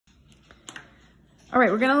All right,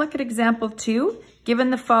 we're gonna look at example 2.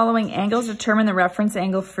 Given the following angles, determine the reference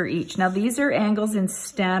angle for each. Now these are angles in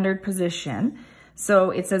standard position.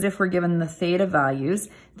 So it's as if we're given the theta values.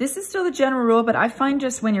 This is still the general rule, but I find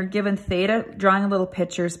just when you're given theta, drawing a little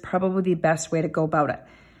picture is probably the best way to go about it.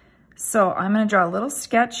 So I'm gonna draw a little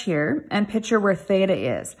sketch here and picture where theta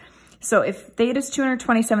is. So if theta is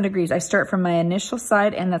 227 degrees, I start from my initial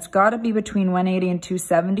side, and that's gotta be between 180 and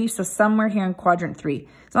 270, so somewhere here in quadrant 3.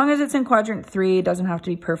 As long as it's in quadrant 3, it doesn't have to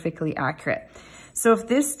be perfectly accurate. So if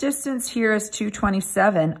this distance here is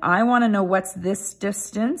 227, I wanna know what's this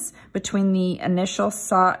distance between the initial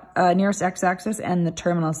nearest x-axis and the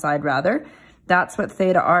terminal side rather. That's what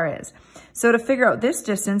theta r is. So to figure out this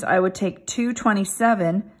distance, I would take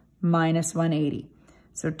 227 minus 180.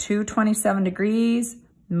 So 227 degrees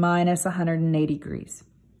minus 180 degrees.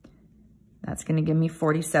 That's gonna give me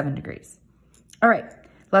 47 degrees. All right,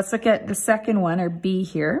 let's look at the second one, or B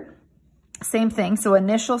here. Same thing, so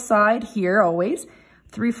initial side here always.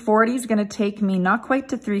 340 is gonna take me not quite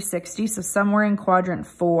to 360, so somewhere in quadrant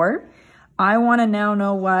 4. I wanna now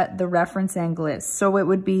know what the reference angle is. So it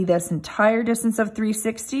would be this entire distance of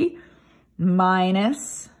 360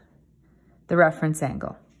 minus the reference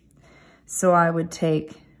angle. So I would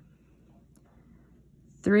take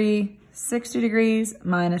 360 degrees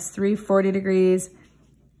minus 340 degrees,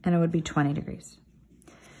 and it would be 20 degrees.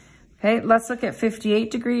 Okay, let's look at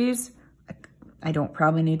 58 degrees. I don't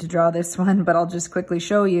probably need to draw this one, but I'll just quickly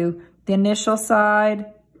show you. The initial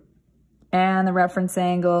side and the reference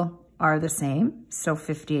angle are the same, so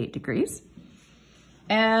 58 degrees.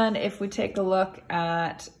 And if we take a look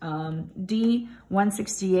at D,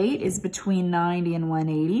 168 is between 90 and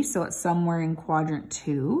 180, so it's somewhere in quadrant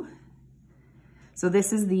 2. So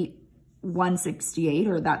this is the 168,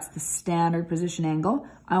 or that's the standard position angle.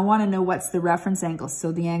 I want to know what's the reference angle,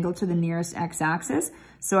 so the angle to the nearest x-axis.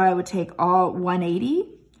 So I would take all 180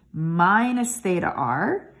 minus theta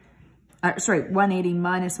r, 180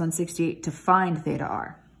 minus 168 to find theta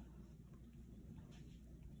r.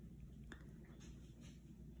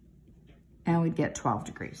 And we'd get 12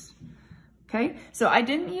 degrees. Okay, so I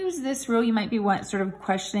didn't use this rule. You might be sort of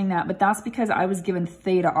questioning that, but that's because I was given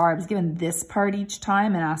theta r. I was given this part each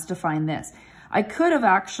time and asked to find this. I could have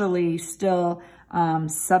actually still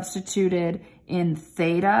substituted in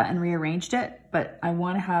theta and rearranged it, but I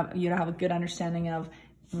want to have you to have a good understanding of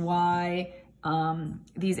why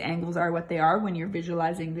these angles are what they are when you're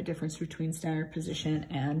visualizing the difference between standard position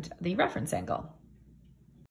and the reference angle.